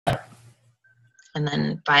And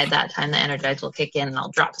then by that time, the Energize will kick in and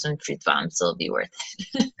I'll drop some truth bombs. So it'll be worth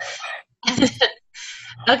it.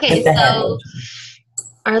 Okay, Just a so headache.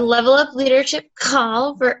 our level up leadership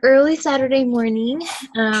call for early Saturday morning.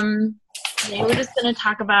 Today we're just going to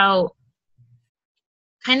talk about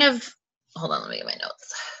kind of, hold on, let me get my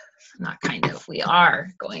notes. Not kind of, we are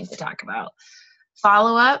going to talk about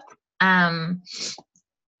follow up.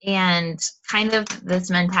 And kind of this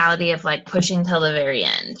mentality of like pushing till the very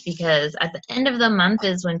end, because at the end of the month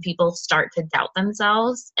is when people start to doubt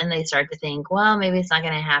themselves and they start to think, well, maybe it's not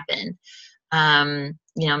going to happen.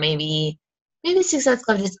 Maybe Success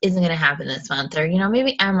Club just isn't going to happen this month, or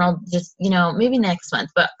maybe Emerald just maybe next month.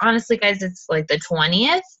 But honestly, guys, it's like the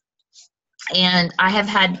 20th, and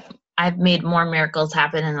I've made more miracles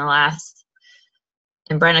happen in the last.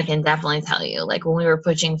 And Brenna can definitely tell you, like when we were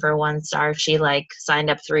pushing for 1 star, she like signed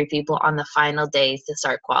up 3 people on the final days to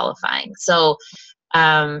start qualifying. So,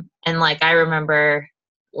 and like I remember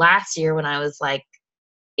last year when I was like,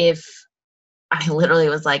 if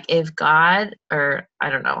God, or I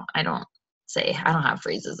don't know, I don't have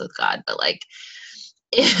phrases with God, but like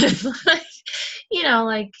if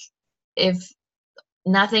like if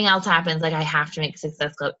nothing else happens, like I have to make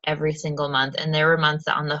Success Club every single month. And there were months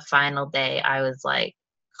that on the final day I was like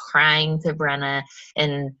crying to Brenna,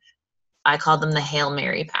 and I called them the Hail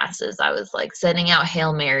Mary passes. I was like sending out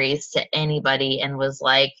Hail Marys to anybody and was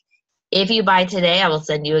like, if you buy today, I will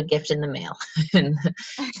send you a gift in the mail. and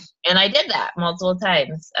I did that multiple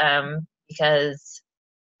times, because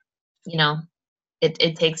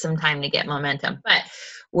it takes some time to get momentum. But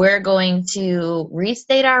we're going to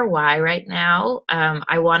restate our why right now. I'm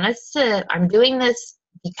doing this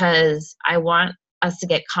because I want us to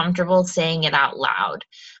get comfortable saying it out loud.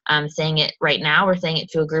 Saying it right now, we're saying it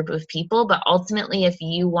to a group of people, but ultimately, if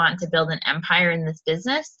you want to build an empire in this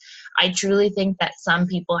business, I truly think that some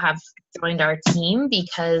people have joined our team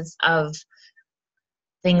because of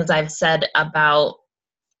things I've said about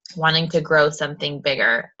wanting to grow something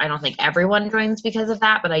bigger. I don't think everyone joins because of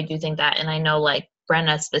that, but I do think that. And I know like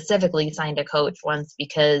Brenna specifically signed a coach once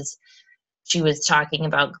because she was talking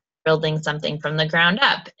about building something from the ground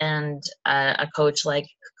up, and a coach like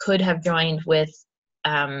could have joined with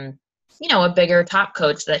a bigger top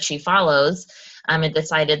coach that she follows, and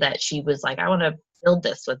decided that she was like, I want to build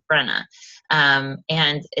this with Brenna.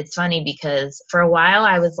 And it's funny because for a while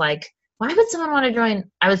I was like, why would someone want to join?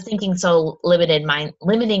 I was thinking so limiting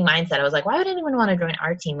mindset. I was like, why would anyone want to join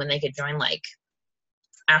our team when they could join like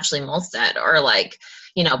Ashley Molstead or like,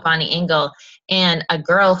 Bonnie Engel? And a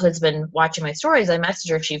girl who's been watching my stories, I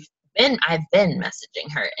messaged her. I've been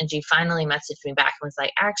messaging her, and she finally messaged me back and was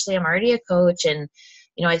like, actually, I'm already a coach, and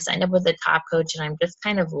I signed up with a top coach, and I'm just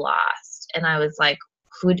kind of lost. And I was like,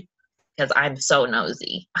 because I'm so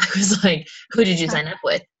nosy. I was like, who did you sign up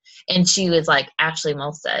with? And she was like, Ashley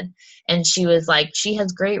Molstead. And she was like, she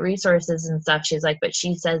has great resources and stuff. She's like, but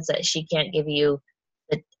she says that she can't give you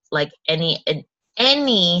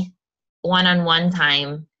any one-on-one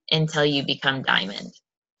time until you become diamond.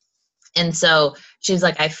 And so she's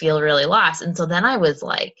like, I feel really lost. And so then I was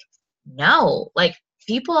like, no, like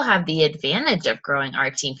people have the advantage of growing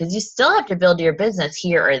our team because you still have to build your business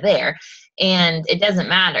here or there, and it doesn't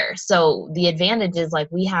matter. So the advantage is like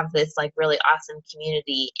we have this like really awesome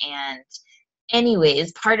community. And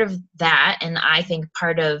anyways, part of that, and I think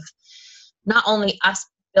part of not only us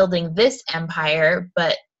building this empire,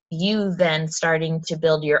 but you then starting to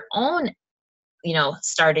build your own,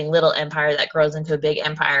 starting little empire that grows into a big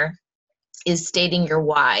empire, is stating your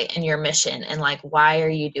why and your mission, and like why are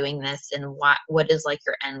you doing this, and what is like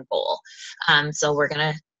your end goal. So we're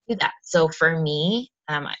gonna do that. So for me,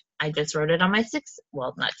 I just wrote it on my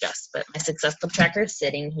not just, but my Success Club tracker is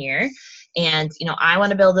sitting here. And I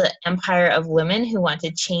want to build an empire of women who want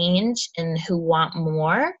to change and who want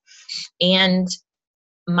more. And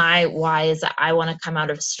my why is that I want to come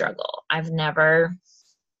out of struggle. I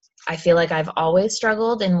feel like I've always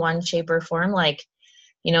struggled in one shape or form. Like,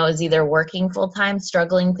 is either working full time,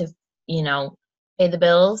 struggling to, pay the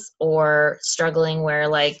bills, or struggling where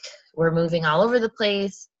like we're moving all over the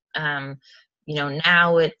place. Now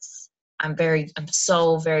I'm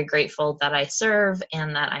so very grateful that I serve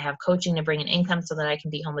and that I have coaching to bring in income so that I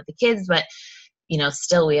can be home with the kids. But,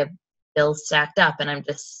 still we have bills stacked up, and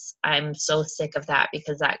I'm so sick of that,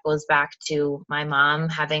 because that goes back to my mom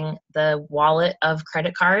having the wallet of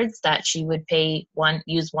credit cards that she would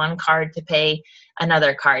use one card to pay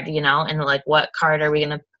another card, and like, what card are we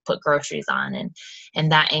going to put groceries on?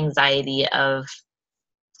 And that anxiety of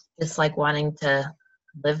just like wanting to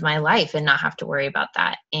live my life and not have to worry about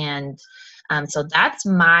that. And so that's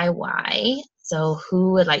my why. So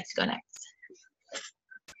who would like to go next?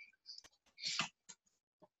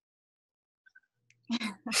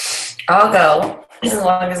 I'll go as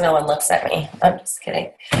long as no one looks at me. I'm just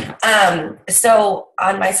kidding. So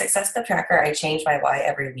on my Success Club tracker, I change my why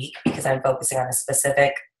every week because I'm focusing on a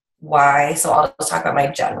specific why. So I'll just talk about my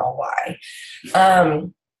general why.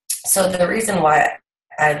 So the reason why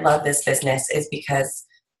I love this business is because,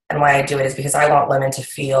 and why I do it is because I want women to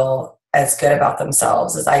feel as good about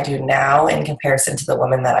themselves as I do now in comparison to the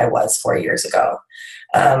woman that I was 4 years ago.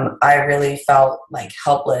 I really felt like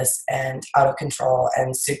helpless and out of control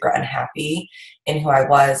and super unhappy in who I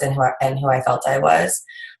was and who I felt I was.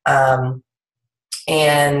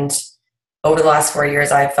 And over the last 4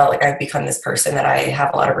 years, I felt like I've become this person that I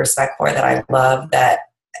have a lot of respect for, that I love, that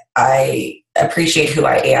I appreciate who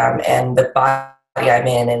I am and the body I'm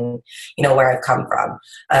in, and where I've come from.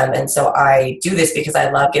 And so I do this because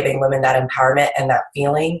I love giving women that empowerment and that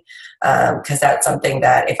feeling, because that's something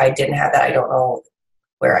that if I didn't have that, I don't know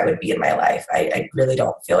where I would be in my life. I really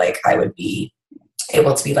don't feel like I would be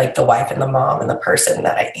able to be like the wife and the mom and the person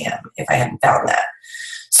that I am if I hadn't found that.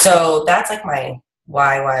 So that's like my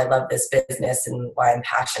why I love this business and why I'm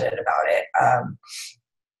passionate about it.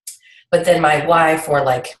 But then my why for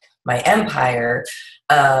like my empire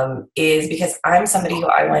is because I'm somebody who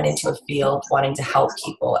I went into a field wanting to help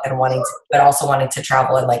people and but also wanting to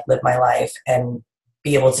travel and like live my life and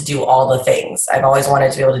be able to do all the things. I've always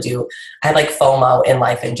wanted to be able to do, I had like FOMO in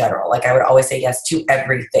life in general. Like I would always say yes to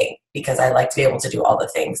everything because I like to be able to do all the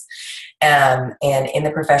things. And in the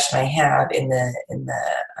profession I have, in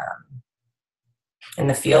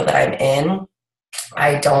the field that I'm in,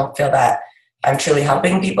 I don't feel that I'm truly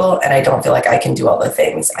helping people, and I don't feel like I can do all the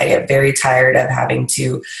things. I get very tired of having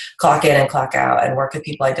to clock in and clock out and work with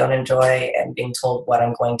people I don't enjoy and being told what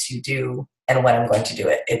I'm going to do and when I'm going to do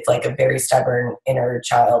it. It's like a very stubborn inner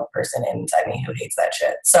child person inside me who hates that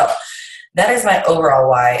shit. So that is my overall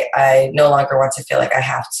why. I no longer want to feel like I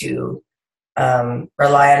have to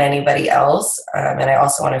rely on anybody else. And I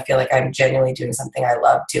also want to feel like I'm genuinely doing something I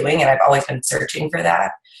love doing. And I've always been searching for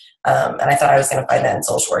that. And I thought I was going to find that in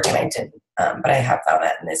social work, and I didn't. But I have found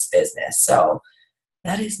that in this business. So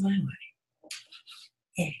that is my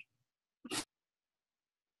way.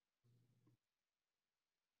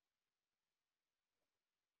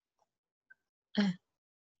 Yeah.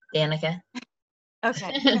 Danica.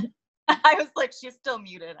 Okay. I was like, she's still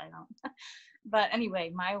muted. I don't. But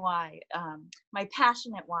anyway, my why, my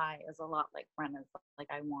passionate why is a lot like Brenna's. Like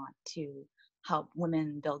I want to help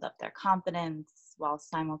women build up their confidence while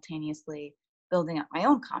simultaneously building up my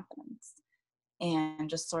own confidence, and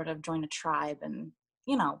just sort of join a tribe and,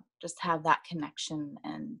 just have that connection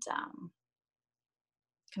and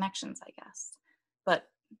connections, I guess. But,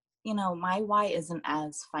 my why isn't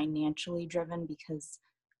as financially driven because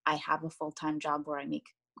I have a full-time job where I make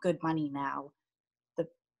good money now.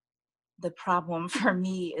 The problem for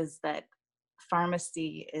me is that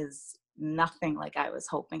pharmacy is nothing like I was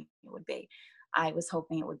hoping it would be. I was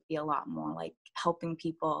hoping it would be a lot more like helping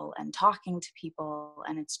people and talking to people,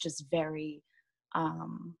 and it's just very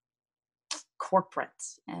corporate,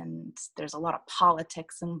 and there's a lot of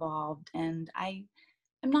politics involved, and I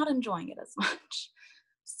am not enjoying it as much.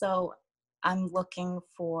 So I'm looking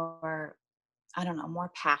for, I don't know,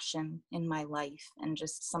 more passion in my life and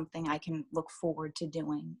just something I can look forward to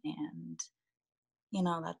doing. And,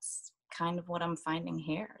 that's kind of what I'm finding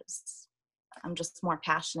here is I'm just more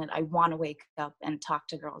passionate. I want to wake up and talk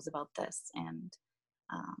to girls about this. And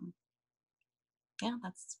yeah,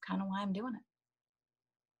 that's kind of why I'm doing it.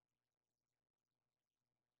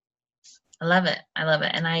 I love it. I love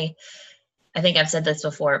it. And I think I've said this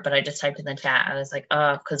before, but I just typed in the chat. I was like,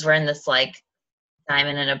 oh, because we're in this like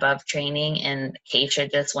diamond and above training, and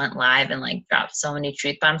Keisha just went live and like dropped so many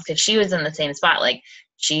truth bombs because she was in the same spot. Like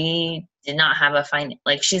she did not have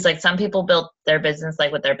like she's like, some people built their business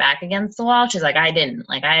like with their back against the wall. She's like, I didn't.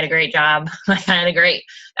 Like I had a great job. Like I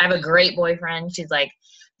have a great boyfriend. She's like,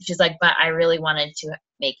 but I really wanted to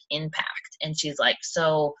make impact. And she's like,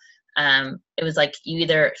 so it was like she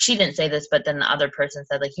didn't say this, but then the other person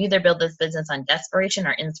said like, you either build this business on desperation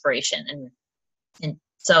or inspiration. And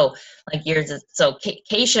so like so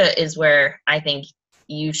Keisha is where I think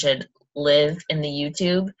you should live in the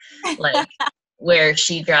YouTube, like where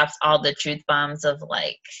she drops all the truth bombs of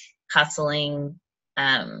like hustling,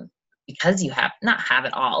 because you not have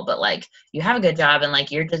it all, but like you have a good job and like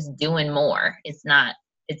you're just doing more. It's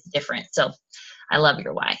different. So I love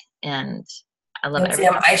your why, and I love it.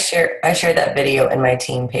 I shared that video in my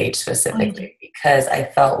team page specifically because I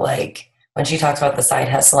felt like when she talks about the side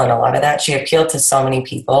hustle and a lot of that, she appealed to so many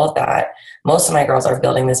people that most of my girls are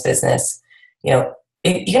building this business, even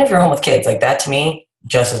if you're home with kids, like that to me,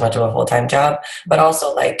 just as much of a full-time job, but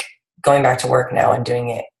also like going back to work now and doing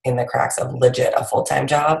it in the cracks of legit a full-time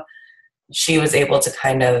job. she was able to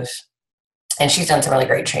kind of, and she's done some really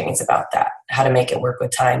great trainings about that, how to make it work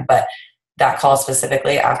with time. But that call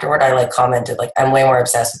specifically, afterward, I like commented, like, I'm way more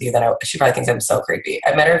obsessed with you than she probably thinks I'm so creepy.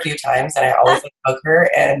 I've met her a few times and I always like hug her,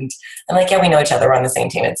 and I'm like, yeah, we know each other. We're on the same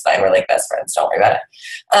team. It's fine. We're like best friends. Don't worry about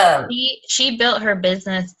it. She built her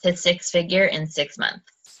business to 6-figure in 6 months,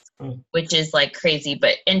 which is like crazy.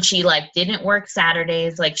 And she like didn't work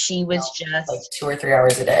Saturdays. Like she was just like 2 or 3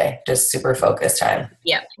 hours a day, just super focused time.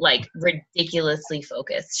 Yeah, like ridiculously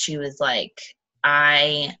focused. She was like,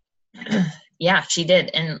 yeah, she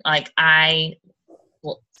did. And like I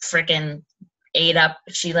freaking ate up.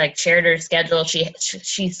 She like shared her schedule. She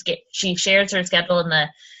shares her schedule in the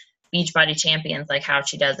Beachbody Champions, like how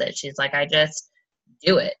she does it. She's like, I just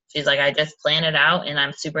do it. She's like, I just plan it out and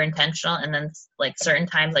I'm super intentional. And then like certain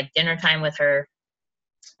times, like dinner time with her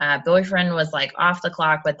boyfriend was like off the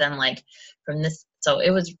clock, but then like from this, so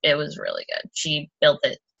it was really good. She built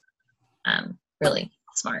it really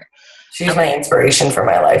smart. She's my inspiration for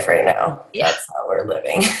my life right now. Yeah. That's how we're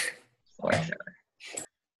living. For sure.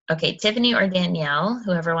 Okay, Tiffany or Danielle,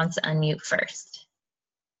 whoever wants to unmute first.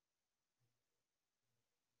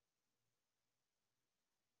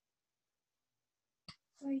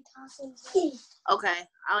 Okay,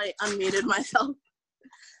 I unmuted myself.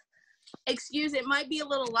 Excuse, it might be a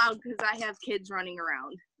little loud because I have kids running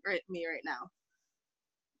around me right now.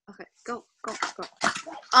 Okay, go.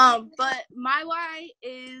 But my why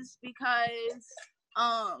is because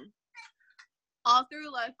all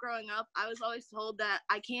through life growing up, I was always told that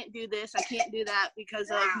I can't do this, I can't do that because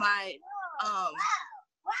of my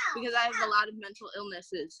because I have a lot of mental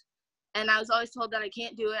illnesses. And I was always told that I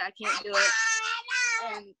can't do it.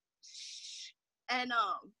 And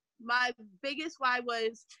my biggest why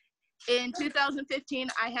was in 2015,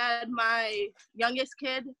 I had my youngest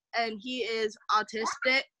kid, and he is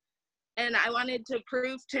autistic. And I wanted to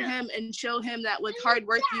prove to him and show him that with hard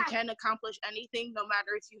work, you can accomplish anything, no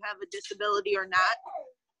matter if you have a disability or not.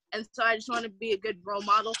 And so I just want to be a good role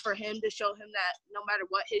model for him to show him that no matter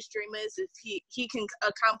what his dream is he can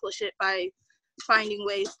accomplish it by finding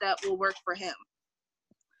ways that will work for him.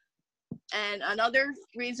 And another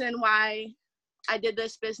reason why I did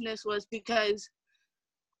this business was because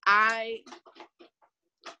I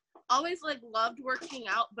always loved working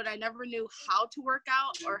out, but I never knew how to work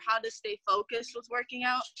out or how to stay focused with working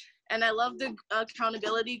out. And I love the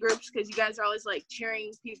accountability groups because you guys are always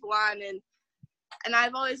cheering people on, and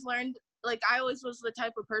I've always learned, I always was the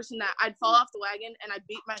type of person that I'd fall off the wagon and I'd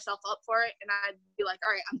beat myself up for it, and I'd be like,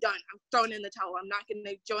 all right, I'm done. I'm throwing in the towel. I'm not going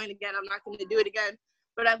to join again. I'm not going to do it again.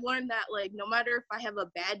 But I've learned that no matter if I have a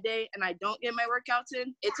bad day and I don't get my workouts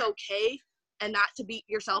in, it's okay, and not to beat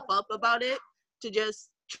yourself up about it, to just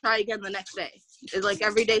try again the next day. It's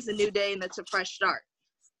every day's a new day and it's a fresh start.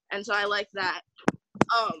 And so I like that.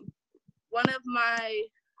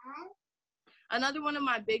 Another one of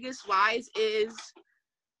my biggest whys is,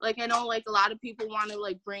 I know a lot of people want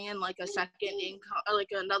to bring in a second income or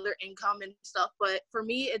another income and stuff, but for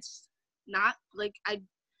me it's not.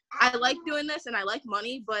 I like doing this and I like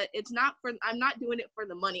money, but I'm not doing it for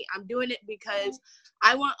the money. I'm doing it because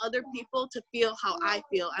I want other people to feel how I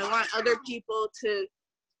feel. I want other people to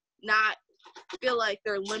not feel like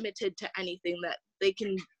they're limited to anything, that they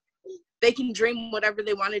can dream whatever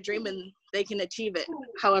they want to dream and they can achieve it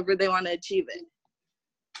however they want to achieve it.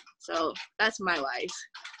 So that's my life.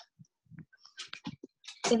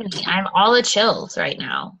 Tiffany, I have all the chills right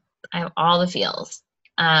now. I have all the feels.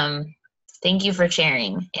 Thank you for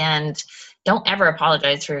sharing. And don't ever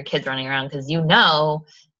apologize for your kids running around, because you know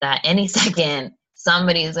that any second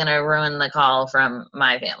somebody's going to ruin the call from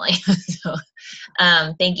my family. So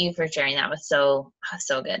thank you for sharing. That was so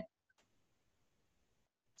good.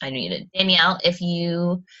 I needed Danielle, if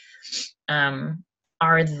you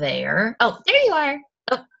are there. Oh, there you are.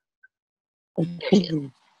 Oh, there she is.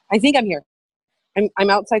 I think I'm here. I'm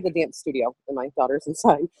outside the dance studio and my daughter's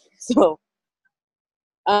inside. So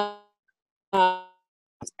I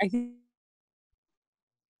think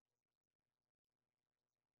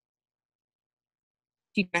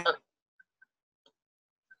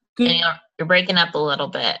Danielle, you're breaking up a little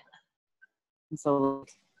bit. So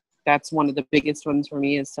that's one of the biggest ones for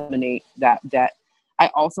me, is to eliminate that debt. I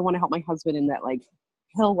also want to help my husband in that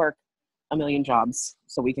he'll work a million jobs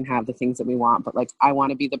so we can have the things that we want, but I want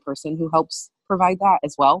to be the person who helps provide that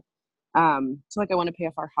as well. So I want to pay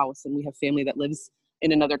off our house, and we have family that lives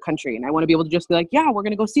in another country, and I want to be able to just be yeah, we're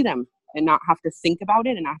going to go see them and not have to think about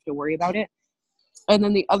it and not have to worry about it. And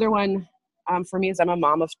then the other one for me is I'm a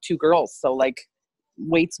mom of 2 girls. So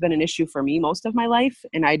weight's been an issue for me most of my life,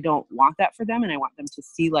 and I don't want that for them. And I want them to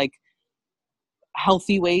see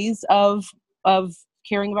healthy ways of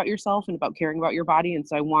caring about yourself and about caring about your body. And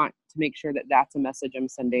so I want to make sure that that's a message I'm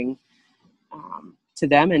sending to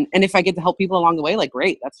them. And if I get to help people along the way, like,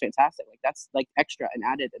 great, that's fantastic. Like, that's like extra and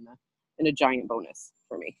added in a giant bonus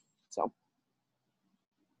for me. So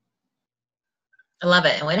I love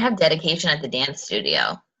it. And way to have dedication at the dance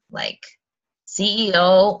studio, like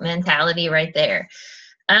CEO mentality right there.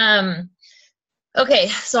 Okay,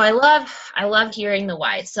 so I love hearing the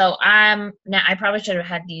why. So now I probably should have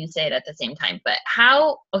had you say it at the same time, but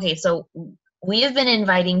so we have been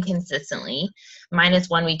inviting consistently, minus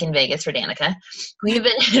 1 week in Vegas for Danica. We've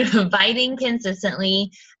been inviting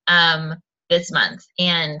consistently this month.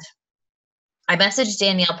 And I messaged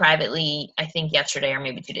Danielle privately, I think yesterday or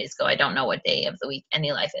maybe 2 days ago. I don't know what day of the week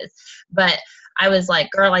Any Life is. But I was like,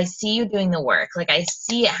 girl, I see you doing the work. Like, I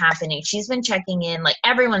see it happening. She's been checking in. Like,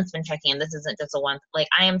 everyone's been checking in. This isn't just a one. Like,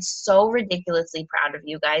 I am so ridiculously proud of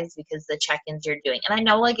you guys because the check-ins you're doing. And I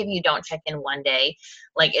know, like, if you don't check in one day,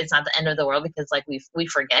 like, it's not the end of the world because, like, we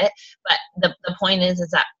forget. But the point is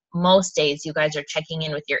that most days you guys are checking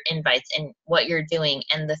in with your invites and what you're doing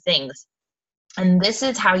and the things. And this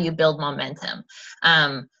is how you build momentum.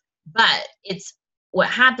 But it's what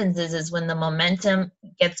happens is when the momentum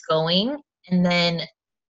gets going, and then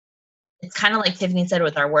it's kind of like Tiffany said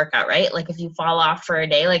with our workout, right? Like, if you fall off for a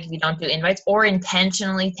day, like if you don't do invites or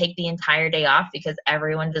intentionally take the entire day off because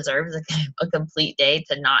everyone deserves a complete day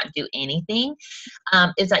to not do anything,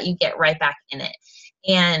 is that you get right back in it.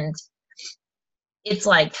 And it's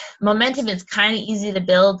like momentum is kind of easy to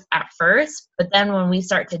build at first, but then when we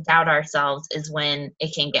start to doubt ourselves is when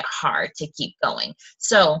it can get hard to keep going.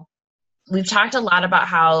 So we've talked a lot about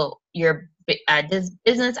how your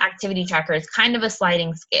business activity tracker is kind of a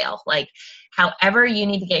sliding scale. Like, however you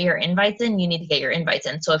need to get your invites in, you need to get your invites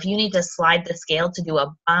in. So if you need to slide the scale to do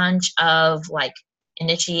a bunch of like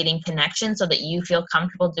initiating connection so that you feel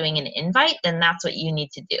comfortable doing an invite, then that's what you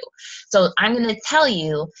need to do. So I'm going to tell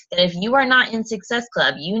you that if you are not in Success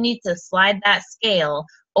Club, you need to slide that scale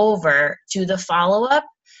over to the follow-up.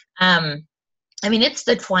 It's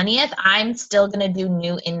the 20th. I'm still going to do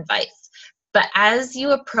new invites. But as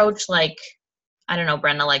you approach, like, I don't know,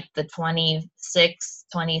 Brenda, like the 26th,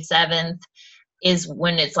 27th is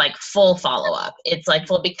when it's like full follow-up. It's like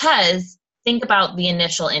full, because think about the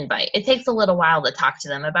initial invite. It takes a little while to talk to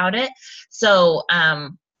them about it. So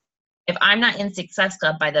if I'm not in Success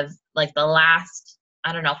Club by the last,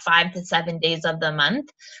 5 to 7 days of the month,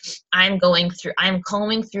 I'm combing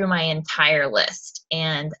through my entire list.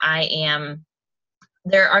 And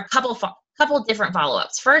there are a couple different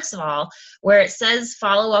follow-ups. First of all, where it says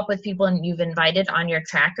follow up with people and you've invited on your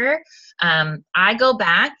tracker, I go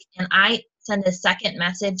back and I send a second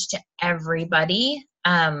message to everybody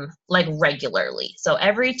like regularly. So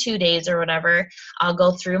every 2 days or whatever, I'll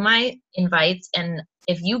go through my invites, and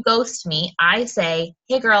if you ghost me, I say,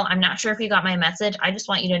 hey girl, I'm not sure if you got my message. I just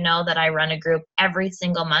want you to know that I run a group every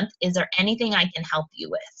single month. Is there anything I can help you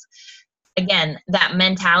with? Again, that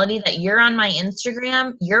mentality that you're on my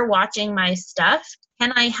Instagram, you're watching my stuff.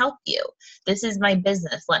 Can I help you? This is my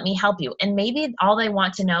business. Let me help you. And maybe all they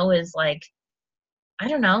want to know is like, I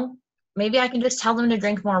don't know, maybe I can just tell them to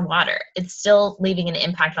drink more water. It's still leaving an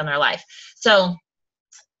impact on their life. So,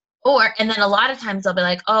 and then a lot of times they'll be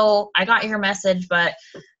like, oh, I got your message, but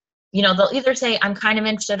they'll either say I'm kind of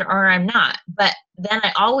interested or I'm not. But then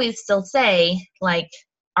I always still say like,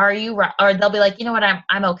 are you, or they'll be like, you know what,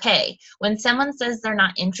 I'm okay. When someone says they're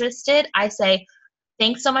not interested, I say,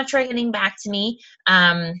 thanks so much for getting back to me.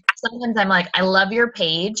 Sometimes I'm like, I love your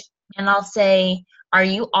page. And I'll say, are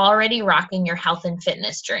you already rocking your health and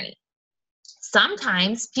fitness journey?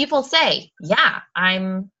 Sometimes people say, yeah,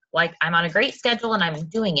 I'm on a great schedule and I'm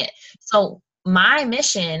doing it. So my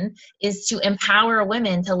mission is to empower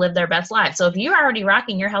women to live their best lives. So if you're already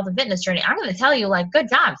rocking your health and fitness journey, I'm going to tell you like, good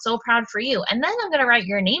job. So proud for you. And then I'm going to write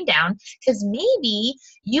your name down because maybe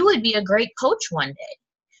you would be a great coach one day.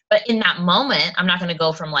 But in that moment, I'm not going to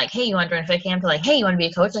go from like, hey, you want to join a fit camp to like, hey, you want to be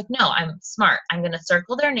a coach? Like, no, I'm smart. I'm going to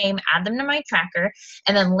circle their name, add them to my tracker.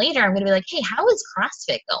 And then later I'm going to be like, hey, how is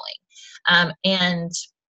CrossFit going? And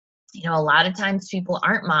a lot of times people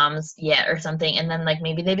aren't moms yet or something. And then like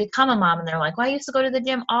maybe they become a mom and they're like, well, I used to go to the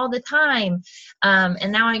gym all the time.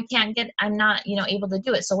 And now I'm not, able to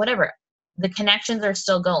do it. So whatever, the connections are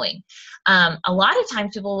still going. A lot of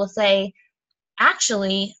times people will say,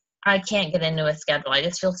 actually, I can't get into a schedule. I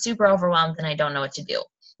just feel super overwhelmed and I don't know what to do.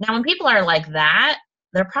 Now, when people are like that,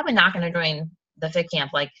 they're probably not going to join the fit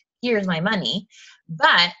camp. Like, here's my money.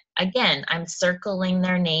 But again, I'm circling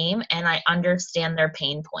their name and I understand their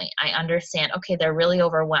pain point. I understand, okay, they're really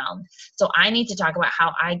overwhelmed. So I need to talk about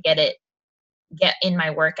how I get in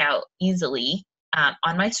my workout easily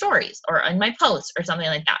on my stories or on my posts or something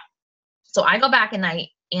like that. So I go back and I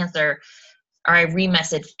answer, or I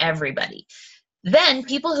re-message everybody. Then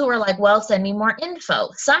people who are like, well, send me more info.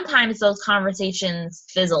 Sometimes those conversations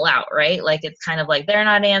fizzle out, right? Like it's kind of like they're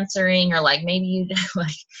not answering, or like maybe you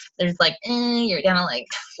like there's like you're kind of like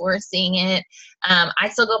forcing it. I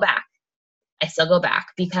still go back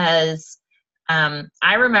because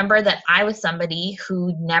I remember that I was somebody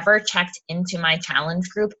who never checked into my challenge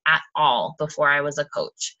group at all before I was a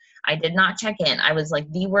coach. I did not check in. I was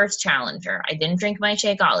like the worst challenger. I didn't drink my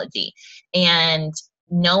Shakeology. And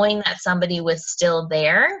knowing that somebody was still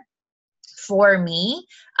there for me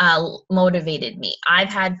motivated me. I've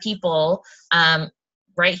had people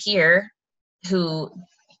right here who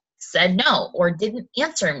said no or didn't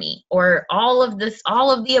answer me or all of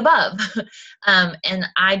the above. And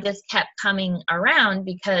I just kept coming around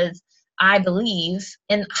because I believe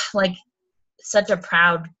in, like, such a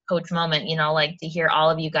proud coach moment, you know, like to hear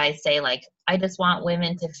all of you guys say, like, I just want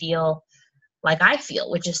women to feel like I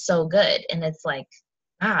feel, which is so good. And it's like,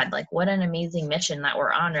 God, like what an amazing mission that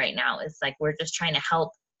we're on right now. It's like, we're just trying to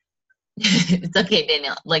help. It's okay,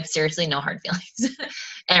 Danielle, like seriously, no hard feelings.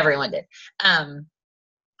 Everyone did.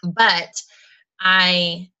 But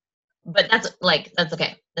that's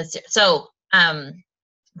okay. So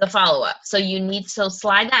the follow-up. So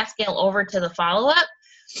slide that scale over to the follow-up.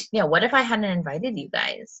 Yeah, what if I hadn't invited you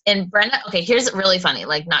guys? And Brenda, okay, here's really funny,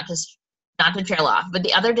 like not to trail off, but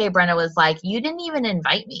the other day Brenda was like, you didn't even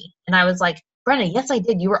invite me. And I was like, Brenda, yes, I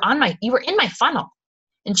did. You were in my funnel.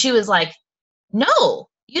 And she was like, no,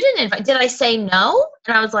 you didn't invite. Did I say no?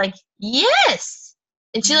 And I was like, yes.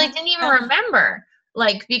 And she like didn't even remember,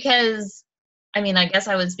 like, because I mean, I guess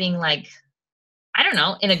I was being like, I don't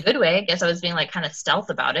know, in a good way. I guess I was being like kind of stealth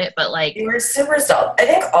about it, but like. You were super stealth. I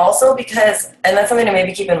think also because, and that's something to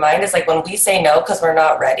maybe keep in mind, is like when we say no because we're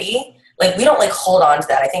not ready, like we don't like hold on to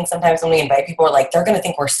that. I think sometimes when we invite people, we're like, they're going to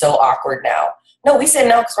think we're so awkward now. No, we said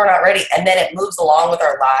no because we're not ready. And then it moves along with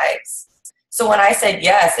our lives. So when I said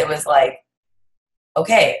yes, it was like,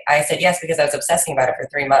 okay, I said yes because I was obsessing about it for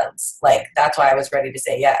 3 months. Like that's why I was ready to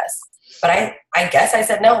say yes. But I guess I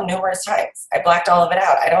said no numerous times. I blacked all of it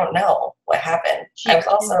out. I don't know what happened. I was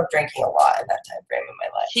also drinking a lot in that time frame in my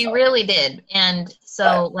life. She really did. And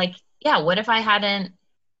so like, yeah, what if I hadn't,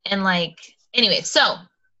 and like, anyway, so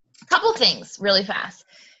a couple things really fast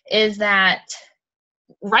is that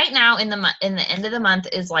right now in the end of the month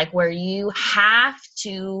is like where you kind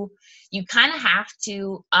of have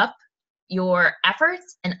to up your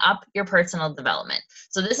efforts and up your personal development.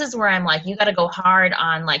 So this is where I'm like, you got to go hard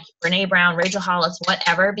on like Brene Brown, Rachel Hollis,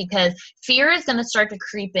 whatever, because fear is going to start to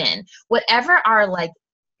creep in. Whatever our like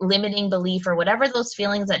limiting belief or whatever those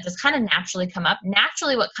feelings that just kind of naturally come up.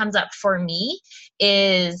 Naturally, what comes up for me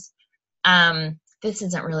is, this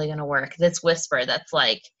isn't really going to work. This whisper that's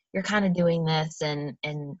like, you're kind of doing this and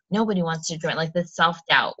nobody wants to join. Like this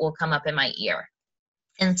self-doubt will come up in my ear.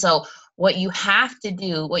 And so what you have to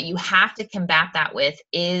do, what you have to combat that with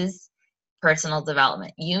is personal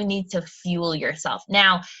development. You need to fuel yourself.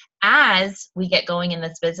 Now, as we get going in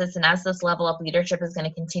this business and as this level up leadership is going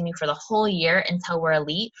to continue for the whole year until we're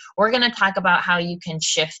elite, we're going to talk about how you can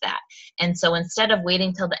shift that. And so instead of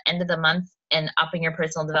waiting till the end of the month and upping your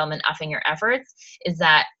personal development, upping your efforts, is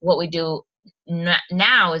that what we do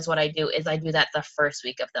now is what I do is I do that the first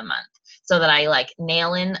week of the month so that I like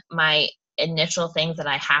nail in my initial things that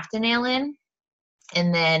I have to nail in.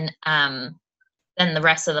 And then the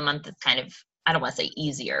rest of the month is kind of, I don't want to say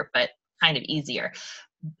easier, but kind of easier.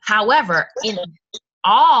 However, in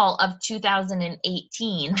all of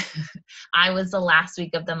 2018, I was the last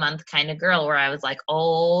week of the month kind of girl where I was like,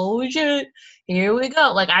 oh shit, here we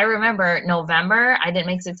go. Like I remember November, I didn't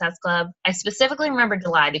make Success Club. I specifically remember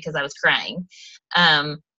July because I was crying.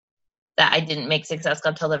 That I didn't make Success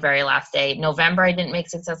Club till the very last day. November, I didn't make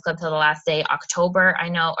Success Club till the last day. October, I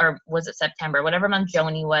know, or was it September? Whatever month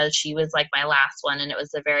Joni was, she was like my last one, and it was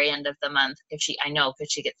the very end of the month because she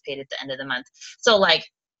gets paid at the end of the month. So like,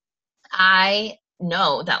 I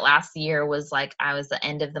know that last year was like I was the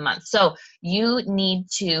end of the month. So you need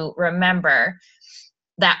to remember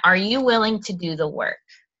that. Are you willing to do the work?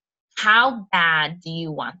 How bad do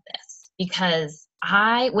you want this? Because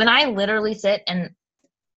when I literally sit and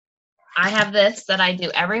I have this that I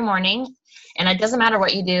do every morning, and it doesn't matter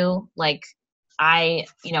what you do. Like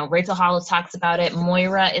Rachel Hollis talks about it.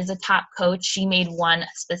 Moira is a top coach. She made one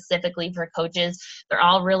specifically for coaches. They're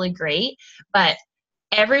all really great. But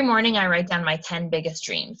every morning I write down my 10 biggest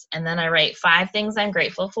dreams. And then I write 5 things I'm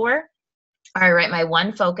grateful for. Or I write my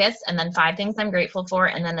 1 focus and then 5 things I'm grateful for.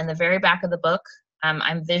 And then in the very back of the book,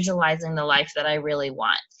 I'm visualizing the life that I really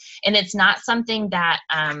want. And it's not something that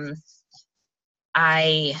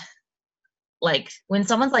like when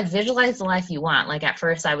someone's like, visualize the life you want, like at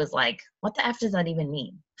first I was like, what the F does that even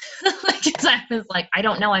mean? Like, I was like, I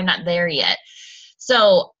don't know, I'm not there yet.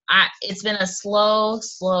 So it's been a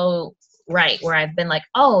slow right where I've been like,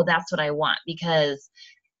 oh, that's what I want. Because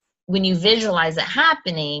when you visualize it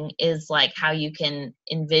happening is like how you can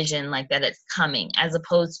envision like that it's coming, as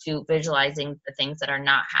opposed to visualizing the things that are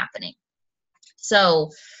not happening.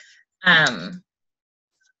 So,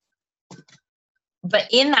 but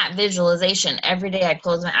in that visualization, every day I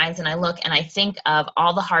close my eyes and I look and I think of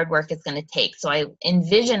all the hard work it's going to take. So I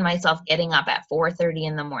envision myself getting up at 4:30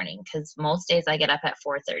 in the morning, because most days I get up at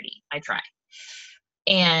 4:30. I try.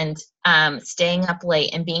 And staying up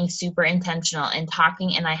late and being super intentional and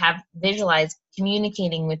talking. And I have visualized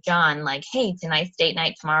communicating with John, like, hey, tonight's date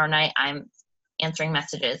night, tomorrow night I'm answering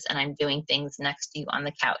messages and I'm doing things next to you on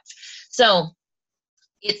the couch. So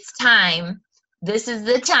it's time. This is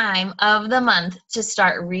the time of the month to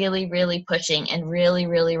start really, really pushing and really,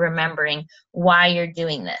 really remembering why you're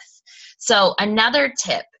doing this. So another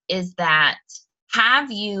tip is that,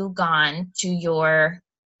 have you gone to your,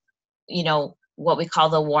 you know, what we call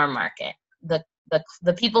the warm market,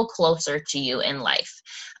 the people closer to you in life?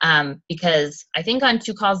 Because I think on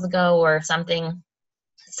 2 calls ago or something,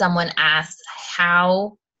 someone asked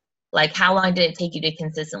how long did it take you to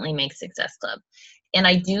consistently make Success Club? And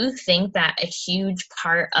I do think that a huge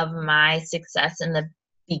part of my success in the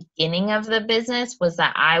beginning of the business was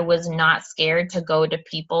that I was not scared to go to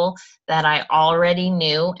people that I already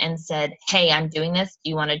knew and said, hey, I'm doing this. Do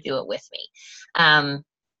you want to do it with me?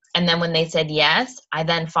 And then when they said yes, I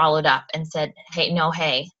then followed up and said, hey,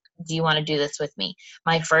 do you want to do this with me?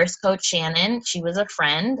 My first coach, Shannon, she was a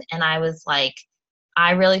friend. And I was like,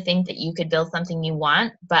 I really think that you could build something you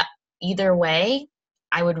want, but either way,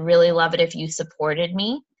 I would really love it if you supported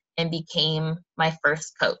me and became my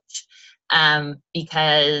first coach.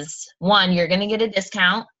 Because 1, you're going to get a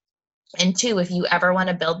discount. And 2, if you ever want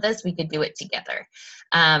to build this, we could do it together.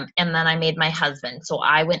 And then I made my husband. So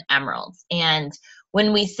I went Emeralds. And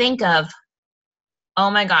when we think of, oh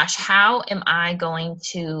my gosh, how am I going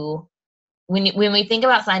to, when we think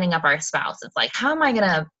about signing up our spouse, it's like, how am I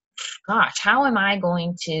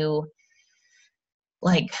going to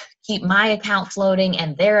like keep my account floating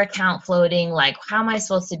and their account floating? Like, how am I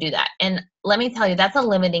supposed to do that? And let me tell you, that's a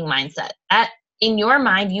limiting mindset. That in your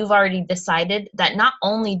mind, you've already decided that not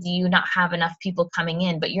only do you not have enough people coming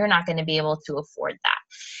in, but you're not going to be able to afford that.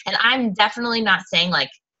 And I'm definitely not saying like,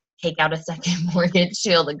 take out a second mortgage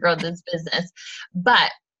to grow this business.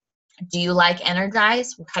 But do you like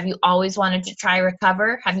Energize? Have you always wanted to try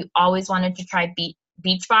Recover? Have you always wanted to try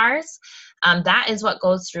beach bars? That is what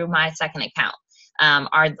goes through my second account,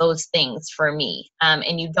 are those things for me.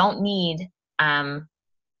 And you don't need,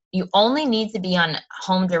 you only need to be on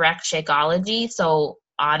Home Direct Shakeology, so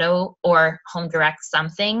auto or Home Direct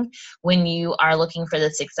something, when you are looking for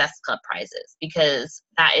the Success Club prizes, because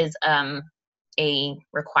that is a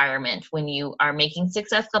requirement when you are making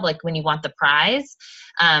Success Club. Like when you want the prize,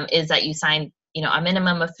 is that you sign, a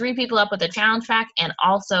minimum of 3 people up with a challenge pack, and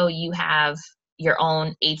also you have your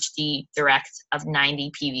own HD Direct of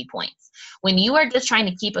 90 PV points. When you are just trying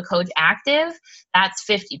to keep a coach active, that's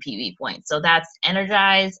 50 PV points. So that's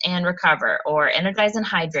Energize and Recover, or Energize and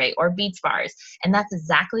Hydrate, or beach bars. And that's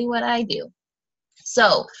exactly what I do.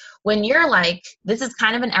 So when you're like, this is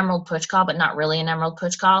kind of an Emerald push call, but not really an Emerald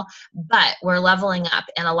push call, but we're leveling up.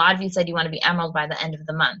 And a lot of you said you want to be Emerald by the end of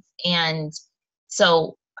the month. And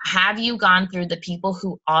so have you gone through the people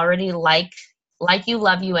who already like you,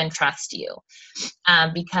 love you, and trust you?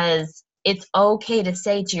 Because it's okay to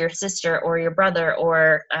say to your sister or your brother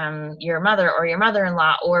or your mother or your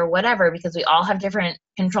mother-in-law or whatever, because we all have different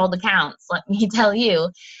controlled accounts. Let me tell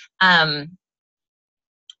you,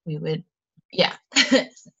 yeah.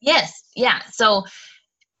 Yes. Yeah. So,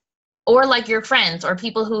 or like your friends or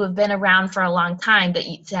people who have been around for a long time that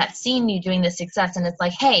have seen you doing this success, and it's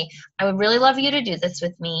like, hey, I would really love you to do this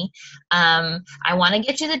with me. I want to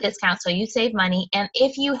get you the discount so you save money. And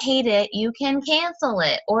if you hate it, you can cancel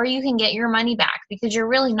it, or you can get your money back, because you're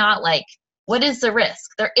really not like, what is the risk?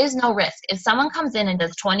 There is no risk. If someone comes in and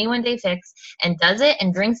does 21-day fix and does it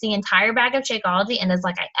and drinks the entire bag of Shakeology and is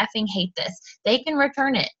like, I effing hate this, they can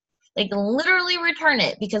return it. They can literally return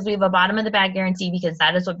it, because we have a bottom of the bag guarantee, because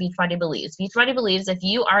that is what Beachbody believes. Beachbody believes if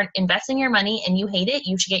you are investing your money and you hate it,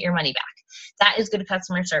 you should get your money back. That is good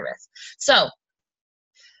customer service. So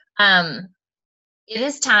it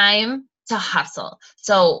is time to hustle.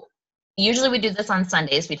 So usually we do this on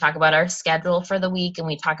Sundays. We talk about our schedule for the week and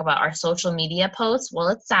we talk about our social media posts. Well,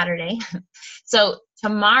 it's Saturday. So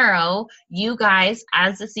tomorrow, you guys,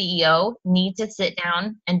 as the CEO, need to sit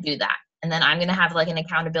down and do that. And then I'm going to have like an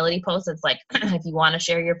accountability post that's like, if you want to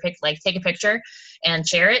share your pic, like take a picture and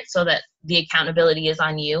share it so that the accountability is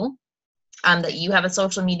on you, that you have a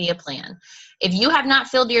social media plan. If you have not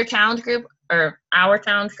filled your challenge group or our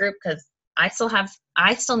challenge group, because I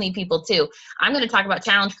still need people too. I'm going to talk about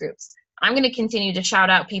challenge groups. I'm going to continue to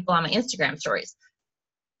shout out people on my Instagram stories.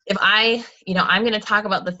 If I'm going to talk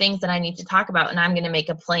about the things that I need to talk about, and I'm going to make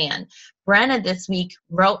a plan. Brenna this week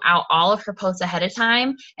wrote out all of her posts ahead of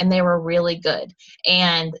time, and they were really good.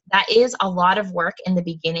 And that is a lot of work in the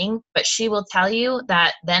beginning, but she will tell you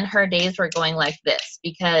that then her days were going like this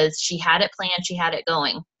because she had it planned, she had it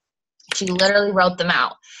going. She literally wrote them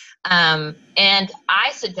out. And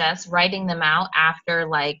I suggest writing them out after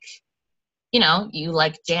you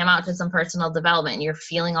like jam out to some personal development and you're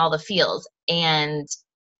feeling all the feels. And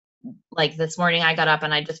like this morning I got up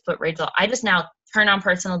and I just put Rachel, I just now turn on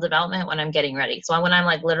personal development when I'm getting ready. So when I'm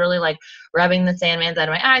like literally like rubbing the Sandmans out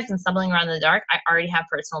of my eyes and stumbling around in the dark, I already have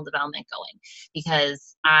personal development going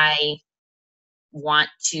because I want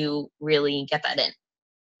to really get that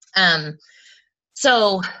in.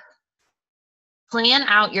 So plan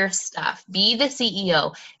out your stuff, be the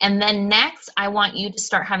CEO. And then next, I want you to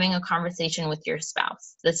start having a conversation with your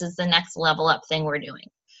spouse. This is the next level up thing we're doing.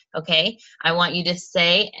 Okay. I want you to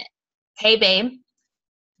say, hey babe,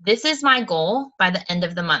 this is my goal by the end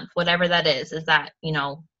of the month, whatever that is that,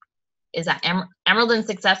 Emerald and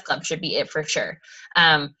Success Club should be it for sure.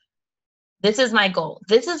 This is my goal.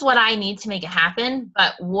 This is what I need to make it happen.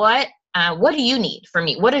 But what do you need from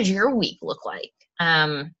me? What does your week look like?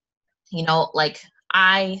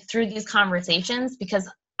 Through these conversations,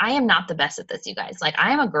 because I am not the best at this, you guys. Like, I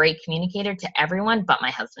am a great communicator to everyone but my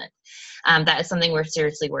husband. That is something we're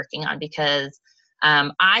seriously working on because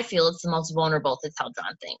I feel it's the most vulnerable to tell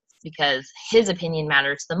John things because his opinion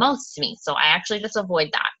matters the most to me. So I actually just avoid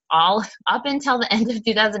that. All up until the end of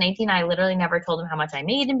 2018, I literally never told him how much I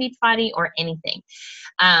made in Beachbody or anything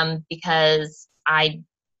because I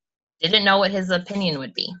didn't know what his opinion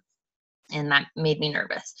would be. And that made me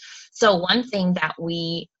nervous. So one thing that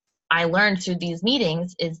I learned through these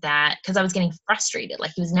meetings is that, because I was getting frustrated,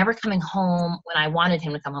 like he was never coming home when I wanted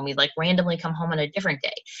him to come home. He'd like randomly come home on a different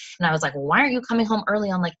day. And I was like, well, why aren't you coming home early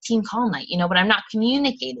on like team call night? But I'm not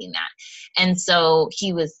communicating that. And so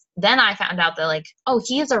then I found out that like, oh,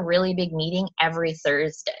 he has a really big meeting every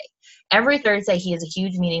Thursday. Every Thursday, he has a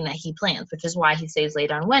huge meeting that he plans, which is why he stays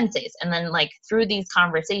late on Wednesdays. And then, like, through these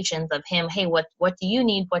conversations of him, hey, what do you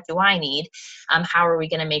need? What do I need? How are we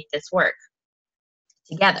going to make this work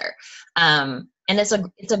together? And it's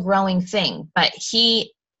a growing thing, but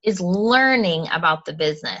he is learning about the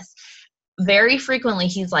business. Very frequently,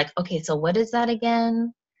 he's like, okay, so what is that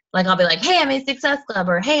again? Like, I'll be like, hey, I made Success Club,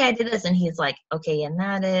 or hey, I did this. And he's like, okay, and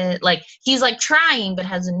that is, like, he's like trying, but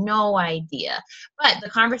has no idea. But the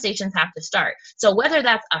conversations have to start. So whether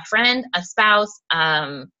that's a friend, a spouse,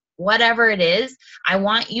 whatever it is, I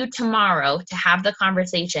want you tomorrow to have the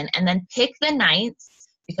conversation and then pick the nights,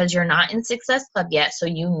 because you're not in Success Club yet. So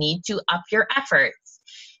you need to up your efforts,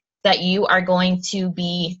 that you are going to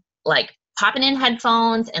be like popping in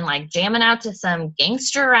headphones and like jamming out to some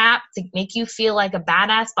gangster rap to make you feel like a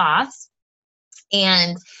badass boss,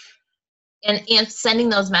 and sending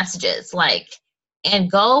those messages, like, and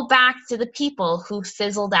go back to the people who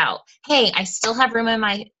fizzled out. Hey, I still have room in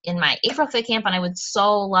my April Fit camp and I would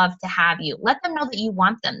so love to have you. Let them know that you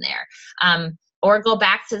want them there. Or go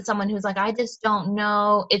back to someone who's like, I just don't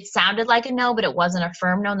know. It sounded like a no, but it wasn't a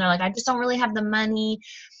firm no. And they're like, I just don't really have the money.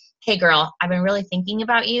 Hey girl, I've been really thinking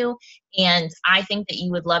about you, and I think that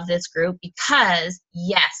you would love this group because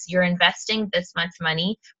yes, you're investing this much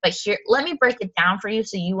money, but here, let me break it down for you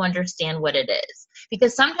so you understand what it is.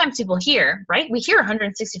 Because sometimes people hear, right? We hear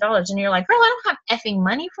 $160 and you're like, girl, I don't have effing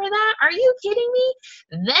money for that. Are you kidding me?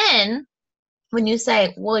 Then when you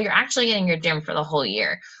say, well, you're actually getting your gym for the whole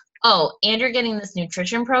year. Oh, and you're getting this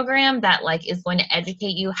nutrition program that like is going to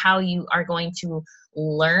educate you how you are going to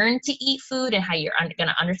learn to eat food and how you're going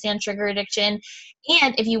to understand sugar addiction.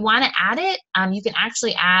 And if you want to add it, you can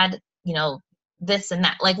actually add, this and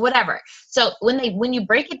that, like whatever. So when you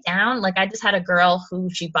break it down, like I just had a girl who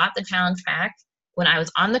she bought the challenge pack when I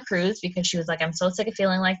was on the cruise because she was like, I'm so sick of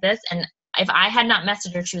feeling like this. And if I had not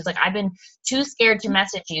messaged her, she was like, I've been too scared to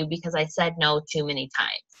message you because I said no too many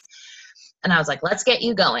times. And I was like, let's get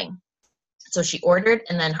you going. So she ordered,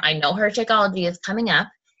 and then I know her Shakeology is coming up.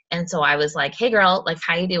 And so I was like, hey girl, like,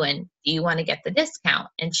 how you doing? Do you want to get the discount?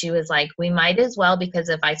 And she was like, we might as well, because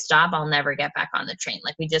if I stop, I'll never get back on the train.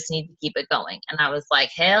 Like, we just need to keep it going. And I was like,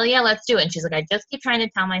 hell yeah, let's do it. And she's like, I just keep trying to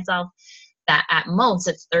tell myself that at most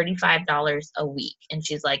it's $35 a week. And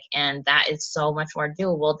she's like, and that is so much more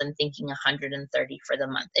doable than thinking 130 for the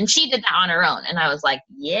month. And she did that on her own. And I was like,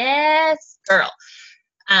 yes, girl.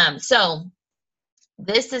 So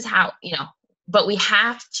this is how, but we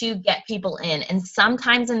have to get people in. And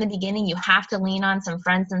sometimes in the beginning, you have to lean on some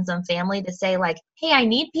friends and some family to say like, hey, I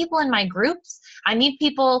need people in my groups. I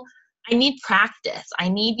need practice. I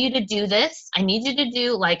need you to do this. I need you to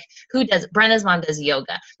do Brenna's mom does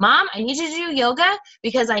yoga. Mom, I need you to do yoga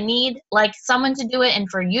because I need like someone to do it and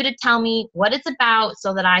for you to tell me what it's about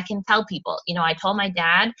so that I can tell people. I told my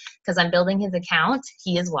dad, because I'm building his account,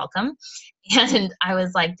 he is welcome. And I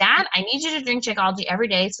was like, Dad, I need you to drink Shakeology every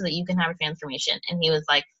day so that you can have a transformation. And he was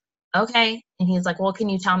like, okay. And he's like, well, can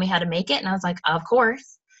you tell me how to make it? And I was like, of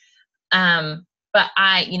course. But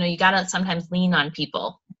you got to sometimes lean on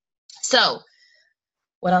people. So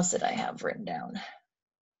what else did I have written down?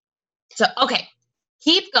 So, okay,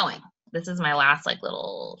 keep going. This is my last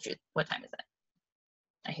little truth. What time is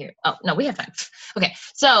it? Oh, no, we have time. Okay.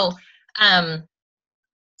 So,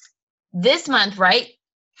 this month, right?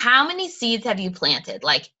 How many seeds have you planted?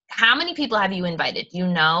 Like, how many people have you invited?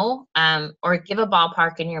 Or give a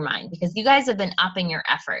ballpark in your mind, because you guys have been upping your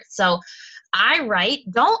effort. So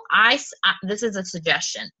this is a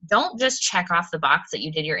suggestion. Don't just check off the box that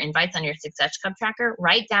you did your invites on your Success Club tracker.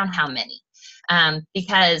 Write down how many.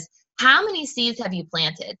 Because how many seeds have you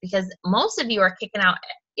planted? Because most of you are kicking out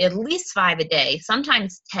at least 5 a day,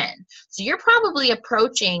 sometimes 10. So you're probably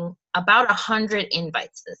approaching about 100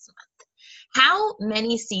 invites this month. How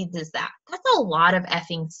many seeds is that? That's a lot of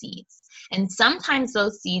effing seeds. And sometimes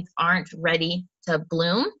those seeds aren't ready to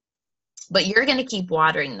bloom, but you're going to keep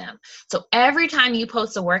watering them. So every time you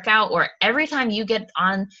post a workout or every time you get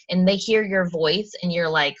on and they hear your voice and you're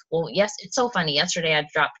like, well, yes, it's so funny. Yesterday I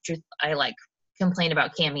dropped truth. I complain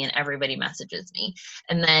about Cami and everybody messages me.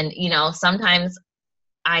 And then, sometimes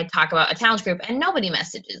I talk about a challenge group and nobody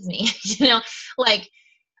messages me,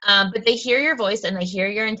 but they hear your voice and they hear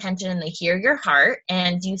your intention and they hear your heart,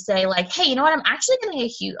 and you say like, hey, you know what? I'm actually going to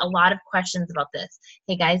get a lot of questions about this.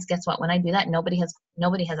 Hey guys, guess what? When I do that, nobody has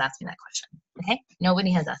asked me that question. Okay.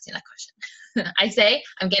 Nobody has asked me that question. I say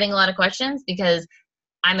I'm getting a lot of questions because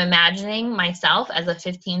I'm imagining myself as a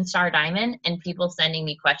 15-star diamond and people sending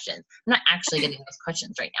me questions. I'm not actually getting those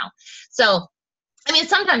questions right now. So,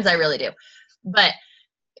 sometimes I really do, but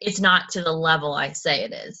it's not to the level I say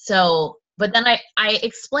it is. So, but then I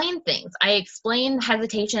explain things. I explain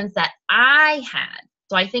hesitations that I had.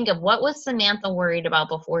 So I think of what was Samantha worried about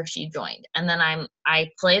before she joined. And then I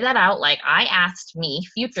play that out like I asked me,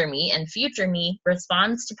 future me, and future me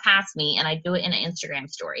responds to past me, and I do it in an Instagram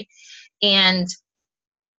story. And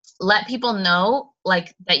let people know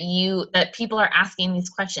that people are asking these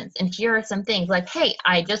questions. And here are some things like, hey,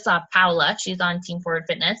 I just saw Paula, she's on Team Forward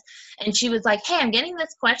Fitness, and she was like, hey, I'm getting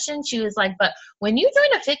this question. She was like, but when you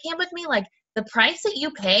join a fit camp with me, the price that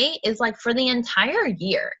you pay is for the entire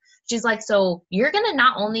year. She's like, so you're going to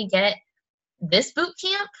not only get this boot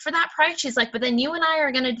camp for that price. She's like, but then you and I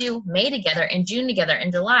are going to do May together and June together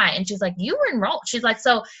and July. And she's like, you were enrolled. She's like,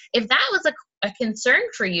 so if that was a concern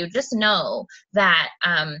for you, just know that,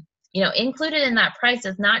 included in that price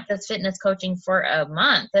is not just fitness coaching for a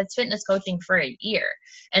month, that's fitness coaching for a year.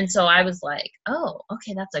 And so I was like, oh,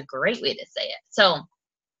 okay, that's a great way to say it. So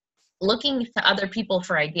looking to other people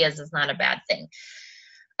for ideas is not a bad thing.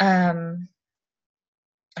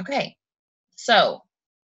 Okay. So,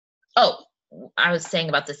 I was saying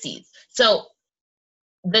about the seeds. So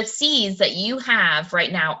the seeds that you have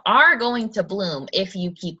right now are going to bloom if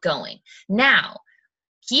you keep going. Now,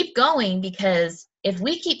 keep going, because if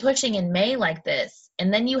we keep pushing in May like this,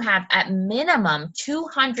 and then you have at minimum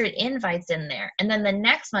 200 invites in there, and then the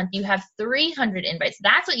next month you have 300 invites,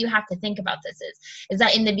 that's what you have to think about this is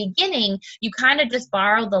that in the beginning, you kind of just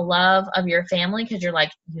borrow the love of your family because you're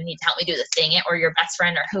like, you need to help me do this, dang it, or your best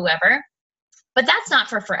friend or whoever. But that's not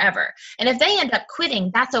for forever. And if they end up quitting,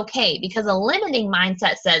 that's okay, because a limiting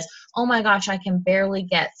mindset says, oh my gosh, I can barely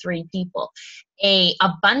get 3 people. A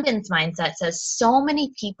abundance mindset says so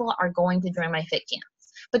many people are going to join my fit camps,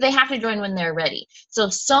 but they have to join when they're ready.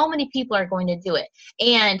 So many people are going to do it.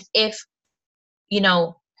 And if,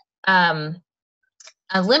 a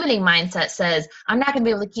limiting mindset says, I'm not going to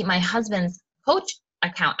be able to keep my husband's coach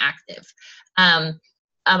account active.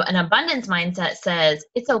 An abundance mindset says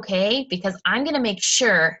it's okay because I'm going to make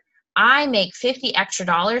sure I make $50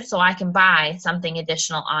 extra so I can buy something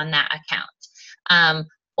additional on that account.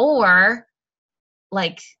 Or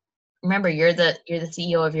remember, you're the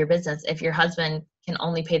CEO of your business. If your husband can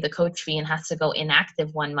only pay the coach fee and has to go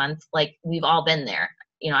inactive 1 month, we've all been there.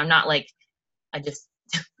 I'm not I just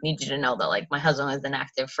need you to know that my husband was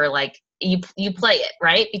inactive for you play it,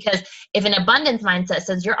 right? Because if an abundance mindset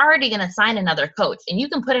says you're already going to sign another coach, and you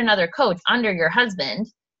can put another coach under your husband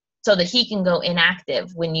so that he can go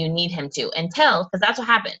inactive when you need him to, because that's what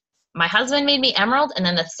happened. My husband made me Emerald, and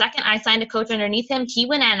then the second I signed a coach underneath him, he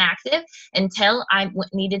went inactive until I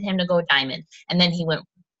needed him to go Diamond. And then he went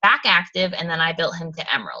back active, and then I built him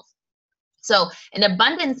to Emerald. So an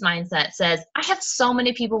abundance mindset says, I have so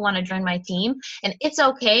many people want to join my team, and it's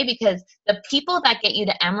okay, because the people that get you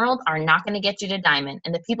to Emerald are not going to get you to Diamond,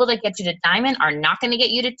 and the people that get you to Diamond are not going to get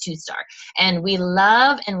you to 2-star. And we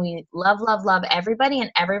love everybody, and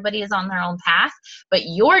everybody is on their own path, but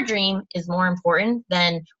your dream is more important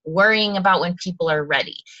than worrying about when people are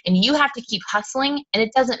ready. And you have to keep hustling, and it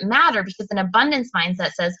doesn't matter, because an abundance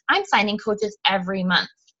mindset says, I'm signing coaches every month.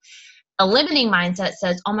 A limiting mindset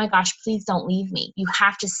says, oh my gosh, please don't leave me. You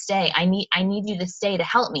have to stay. I need you to stay to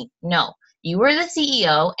help me. No, you are the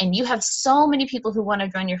CEO, and you have so many people who want to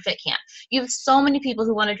join your fit camp. You have so many people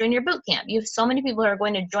who want to join your boot camp. You have so many people who are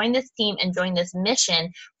going to join this team and join this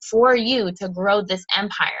mission for you to grow this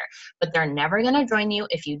empire. But they're never going to join you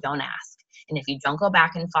if you don't ask, and if you don't go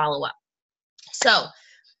back and follow up. So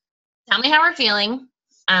tell me how we're feeling.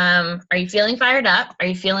 Are you feeling fired up? Are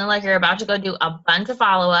you feeling like you're about to go do a bunch of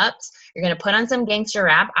follow-ups? You're going to put on some gangster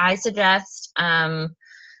rap. I suggest,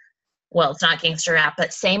 well, it's not gangster rap,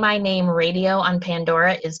 but Say My Name Radio on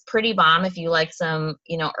Pandora is pretty bomb if you like some,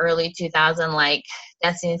 early 2000, like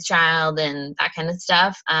Destiny's Child and that kind of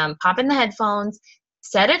stuff. Pop in the headphones,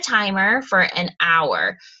 set a timer for an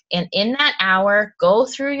hour. And in that hour, go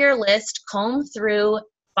through your list, comb through,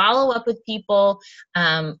 follow up with people,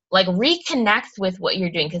 like reconnect with what you're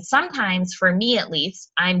doing. Because sometimes, for me at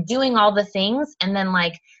least, I'm doing all the things, and then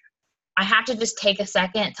like I have to just take a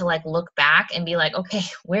second to like look back and be like, okay,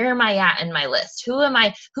 where am I at in my list?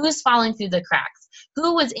 Who's falling through the cracks?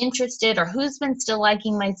 Who was interested, or who's been still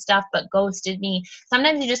liking my stuff but ghosted me?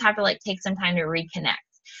 Sometimes you just have to like take some time to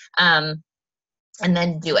reconnect. And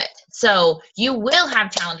then do it. So you will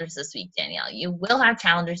have challengers this week, Danielle. You will have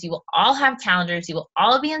challengers. You will all have challengers. You will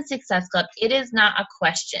all be in Success Club. It is not a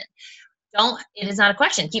question. It is not a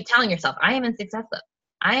question. Keep telling yourself, I am in Success Club.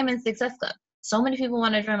 I am in Success Club. So many people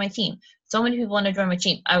want to join my team. So many people want to join my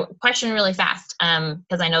team. A question really fast,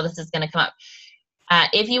 because I know this is going to come up.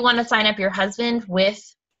 If you want to sign up your husband with,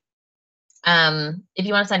 if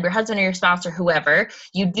you want to sign up your husband or your spouse or whoever,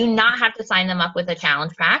 you do not have to sign them up with a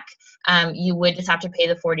challenge pack. You would just have to pay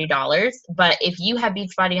the $40. But if you have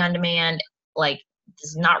Beachbody On Demand, like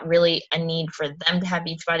there's not really a need for them to have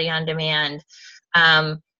Beachbody On Demand.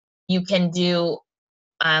 You can do,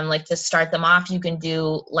 like to start them off, you can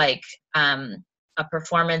do like a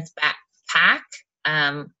performance pack,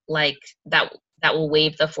 like that will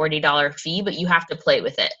waive the $40 fee, but you have to play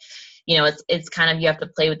with it. It's kind of, you have to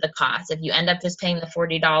play with the cost. If you end up just paying the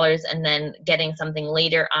 $40 and then getting something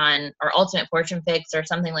later on, or Ultimate Portion Fix or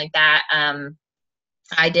something like that,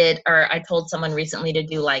 I told someone recently to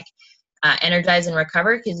do like Energize and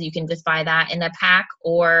Recover, because you can just buy that in a pack.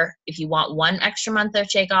 Or if you want one extra month of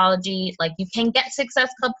Shakeology, like you can get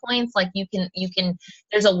Success Club points. Like you can,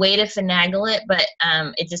 there's a way to finagle it, but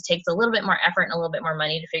it just takes a little bit more effort and a little bit more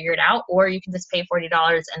money to figure it out. Or you can just pay $40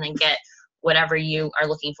 and then get whatever you are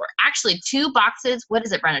looking for. Actually, 2 boxes, what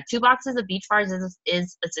is it, Brenna? 2 boxes of Beach Bars is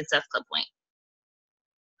a Success Club point.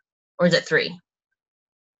 Or is it 3?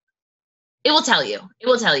 It will tell you. It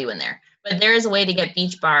will tell you in there. But there is a way to get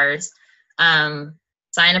Beach Bars, sign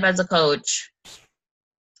up as a coach,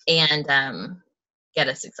 and get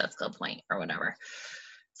a Success Club point or whatever.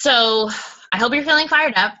 So I hope you're feeling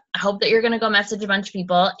fired up. I hope that you're going to go message a bunch of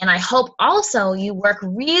people. And I hope also you work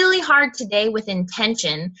really hard today with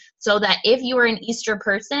intention, so that if you are an Easter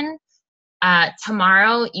person,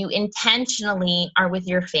 tomorrow you intentionally are with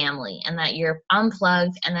your family, and that you're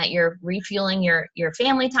unplugged, and that you're refueling your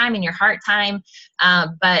family time and your heart time.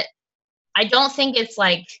 But I don't think it's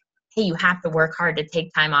like, hey, you have to work hard to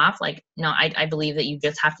take time off. Like, no, I believe that you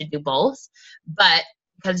just have to do both. But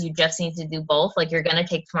because you just need to do both, like you're going to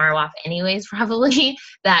take tomorrow off anyways, probably,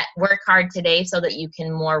 that work hard today so that you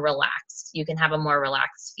can more relax. You can have a more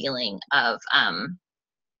relaxed feeling of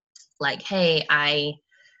like, hey,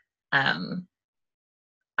 I'm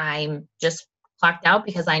just clocked out,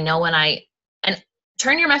 because I know when and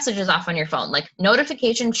turn your messages off on your phone. Like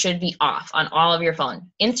notifications should be off on all of your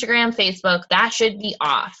phone. Instagram, Facebook, that should be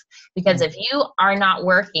off, because if you are not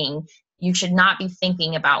working, you should not be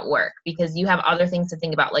thinking about work, because you have other things to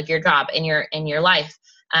think about, like your job and your life.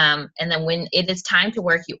 And then when it is time to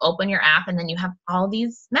work, you open your app, and then you have all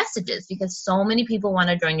these messages, because so many people want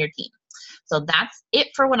to join your team. So that's it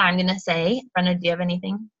for what I'm going to say. Brenna, do you have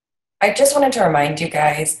anything? I just wanted to remind you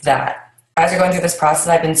guys that as you're going through this process,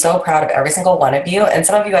 I've been so proud of every single one of you. And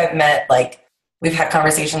some of you I've met, like, we've had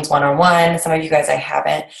conversations one-on-one. Some of you guys I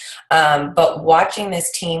haven't. But watching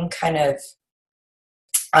this team kind of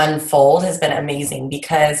unfold has been amazing,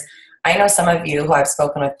 because I know some of you who I've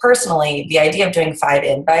spoken with personally, the idea of doing 5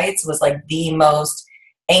 invites was like the most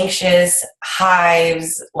anxious,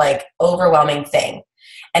 hives, like overwhelming thing.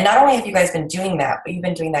 And not only have you guys been doing that, but you've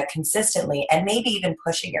been doing that consistently and maybe even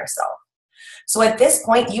pushing yourself. So at this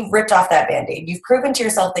point, you've ripped off that Band-Aid. You've proven to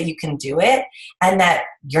yourself that you can do it and that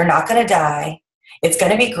you're not going to die. It's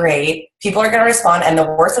going to be great. People are going to respond. And the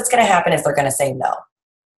worst that's going to happen is they're going to say no,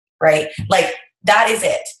 right? Like, that is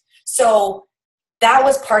it. So that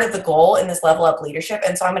was part of the goal in this level up leadership.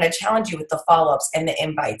 And so I'm going to challenge you with the follow-ups and the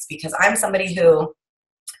invites, because I'm somebody who,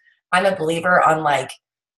 I'm a believer on, like,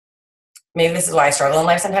 maybe this is why I struggle in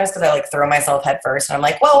life sometimes, because I like throw myself head first and I'm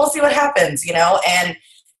like, well, we'll see what happens, you know? And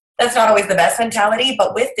that's not always the best mentality.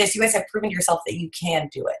 But with this, you guys have proven to yourself that you can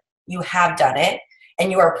do it. You have done it.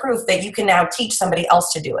 And you are proof that you can now teach somebody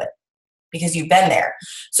else to do it because you've been there.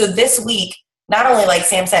 So this week, not only, like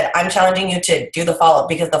Sam said, I'm challenging you to do the follow-up,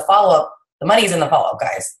 because the follow-up, the money's in the follow-up,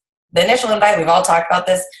 guys. The initial invite, we've all talked about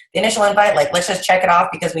this. The initial invite, like, let's just check it off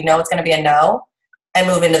because we know it's going to be a no, and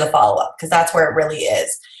move into the follow-up, because that's where it really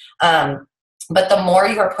is. But the more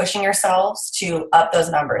you are pushing yourselves to up those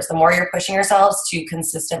numbers, the more you're pushing yourselves to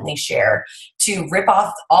consistently share, to rip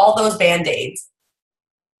off all those Band-Aids,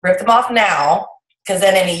 rip them off now, because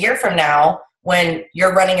then in a year from now, when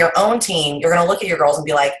you're running your own team, you're going to look at your goals and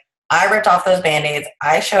be like, I ripped off those Band-Aids.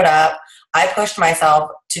 I showed up. I pushed myself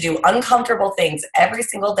to do uncomfortable things every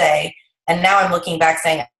single day. And now I'm looking back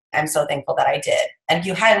saying, I'm so thankful that I did. And if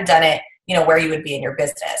you hadn't done it, you know, where you would be in your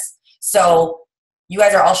business. So you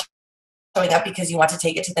guys are all showing up because you want to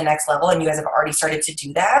take it to the next level, and you guys have already started to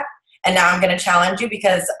do that. And now I'm going to challenge you,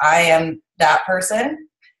 because I am that person,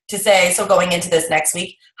 to say, so going into this next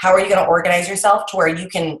week, how are you going to organize yourself to where you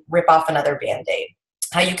can rip off another Band-Aid?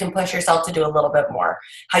 How you can push yourself to do a little bit more,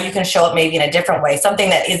 how you can show up maybe in a different way, something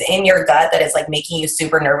that is in your gut that is like making you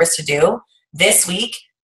super nervous to do. This week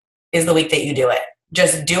is the week that you do it.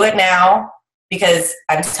 Just do it now, because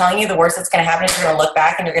I'm telling you, the worst that's going to happen is you're going to look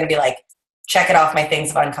back and you're going to be like, check it off my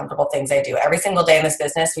things of uncomfortable things I do. Every single day in this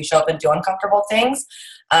business, we show up and do uncomfortable things.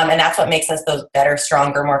 And that's what makes us those better,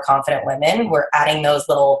 stronger, more confident women. We're adding those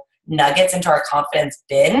little nuggets into our confidence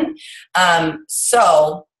bin.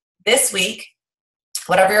 So this week,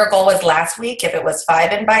 whatever your goal was last week, if it was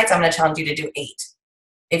 5 invites, I'm going to challenge you to do 8.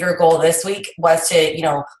 If your goal this week was to, you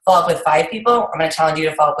know, follow up with 5 people, I'm going to challenge you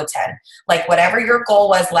to follow up with 10. Like, whatever your goal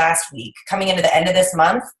was last week, coming into the end of this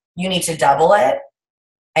month, you need to double it,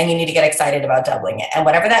 and you need to get excited about doubling it. And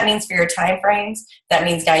whatever that means for your time frames, that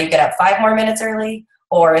means now you get up 5 more minutes early,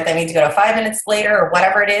 or if that means you go to 5 minutes later, or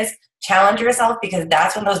whatever it is, challenge yourself, because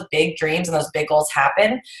that's when those big dreams and those big goals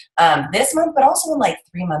happen this month, but also in like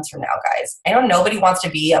 3 months from now, guys. I know nobody wants to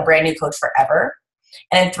be a brand new coach forever.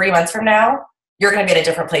 And in 3 months from now, you're going to be at a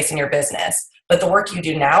different place in your business. But the work you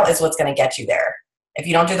do now is what's going to get you there. If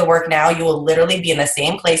you don't do the work now, you will literally be in the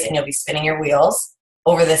same place and you'll be spinning your wheels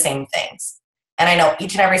over the same things. And I know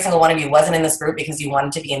each and every single one of you wasn't in this group because you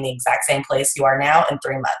wanted to be in the exact same place you are now in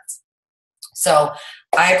 3 months. So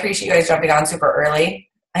I appreciate you guys jumping on super early.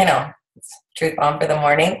 I know, it's truth bomb for the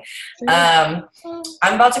morning. I'm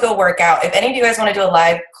about to go work out. If any of you guys want to do a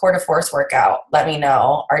live core to force workout, let me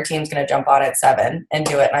know. Our team's going to jump on at 7 and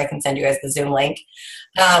do it, and I can send you guys the Zoom link.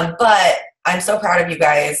 But I'm so proud of you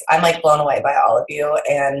guys. I'm like blown away by all of you.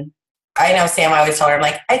 And I know Sam, I always tell her, I'm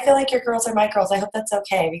like, I feel like your girls are my girls. I hope that's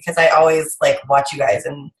okay, because I always like watch you guys,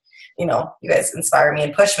 and you know, you guys inspire me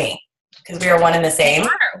and push me, because we are one and the same.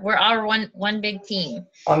 We're all one big team.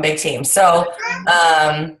 One big team. So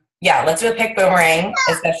yeah, let's do a pick boomerang,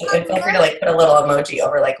 especially, and feel free to like put a little emoji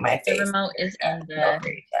over like my face. The remote is in the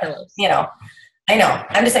pillows. You know, I know.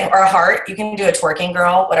 I'm just saying, or a heart. You can do a twerking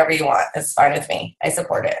girl, whatever you want. It's fine with me. I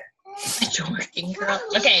support it. A twerking girl.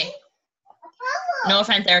 Okay. No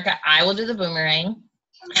offense, Erica. I will do the boomerang.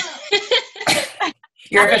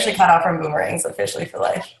 You're officially cut off from boomerangs, officially for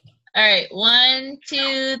life. All right. 1,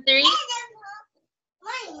 2, 3.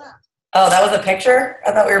 Oh, that was a picture?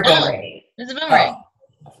 I thought we were boomerang. It's a boomerang.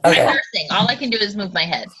 Oh, okay. I'm nursing. All I can do is move my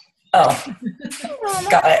head. Oh,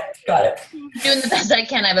 got it. Doing the best I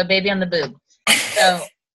can. I have a baby on the boob. So,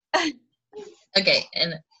 okay,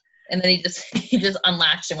 and then he just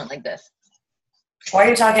unlatched and went like this. Why are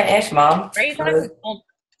you talking ish, Mom? Why are you talking? Well,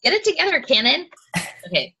 get it together, Cannon.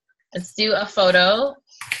 Okay, let's do a photo.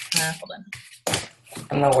 Hold on.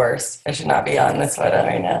 I'm the worst. I should not be on this photo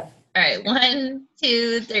right now. All right, 1,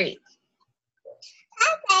 2, 3.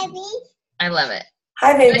 Hi, baby. I love it.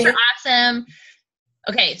 Hi, baby. You guys are awesome.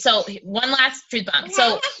 Okay, so one last truth bomb.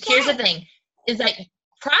 So here's the thing, is that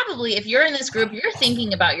probably if you're in this group, you're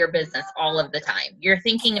thinking about your business all of the time. You're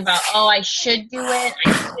thinking about, oh, I should do it.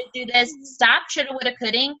 I should do this. Stop shoulda, woulda,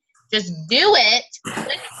 coulda. Just do it.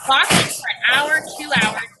 Then clock in for an hour, 2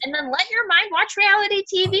 hours, and then let your mind watch reality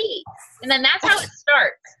TV. And then that's how it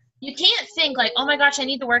starts. You can't think like, oh my gosh, I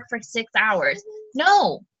need to work for 6 hours.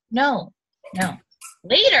 No.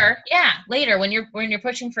 Later when you're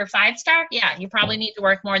pushing for 5-star, yeah, you probably need to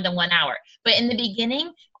work more than 1 hour. But in the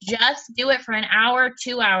beginning, just do it for an hour,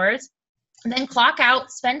 2 hours, and then clock out,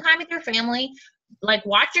 spend time with your family, like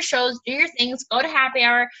watch your shows, do your things, go to happy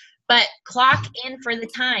hour, but clock in for the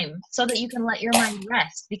time so that you can let your mind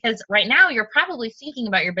rest. Because right now you're probably thinking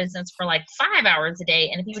about your business for like 5 hours a day,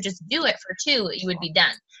 and if you would just do it for 2, you would be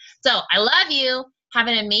done. So I love you. Have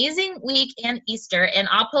an amazing week and Easter. And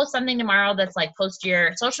I'll post something tomorrow that's like post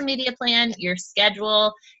your social media plan, your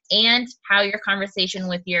schedule, and how your conversation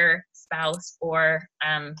with your spouse or,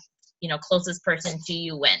 closest person to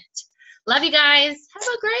you went. Love you guys. Have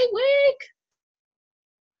a great week.